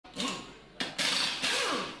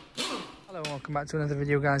Hello, welcome back to another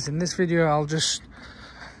video, guys. In this video I'll just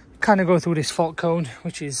kind of go through this fault code,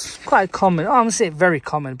 which is quite common. I won't say very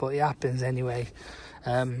common, but it happens anyway.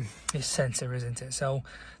 This sensor, isn't it? So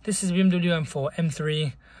this is BMW M4,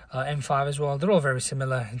 M3, M5 as well. They're all very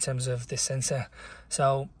similar in terms of this sensor.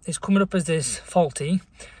 So it's coming up as this faulty,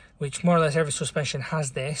 which more or less every suspension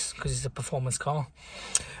has this because it's a performance car,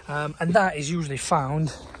 and that is usually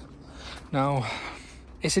found. Now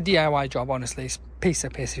it's a DIY job, honestly. It's piece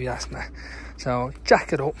of piss if you ask me. So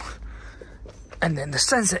jack it up, and then the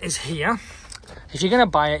sensor is here. If you're gonna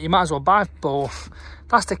buy it, you might as well buy both.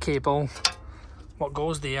 That's the cable, what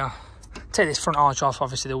goes there. Take this front arch off,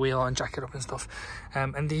 obviously the wheel, and jack it up and stuff.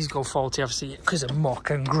 And these go faulty, obviously, because of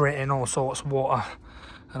muck and grit and all sorts, water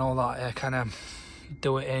and all that. Kind of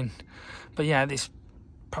do it in. But yeah, this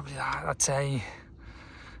probably, I'd say,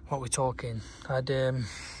 what we're talking, I'd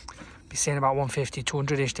be saying about 150,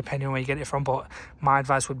 200-ish, depending on where you get it from. But my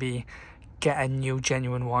advice would be get a new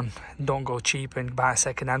genuine one. Don't go cheap and buy a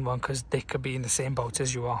second-hand one, because they could be in the same boat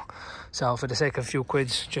as you are. So for the sake of a few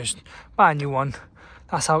quids, just buy a new one.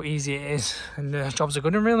 That's how easy it is, and the job's a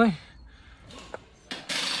good one, really.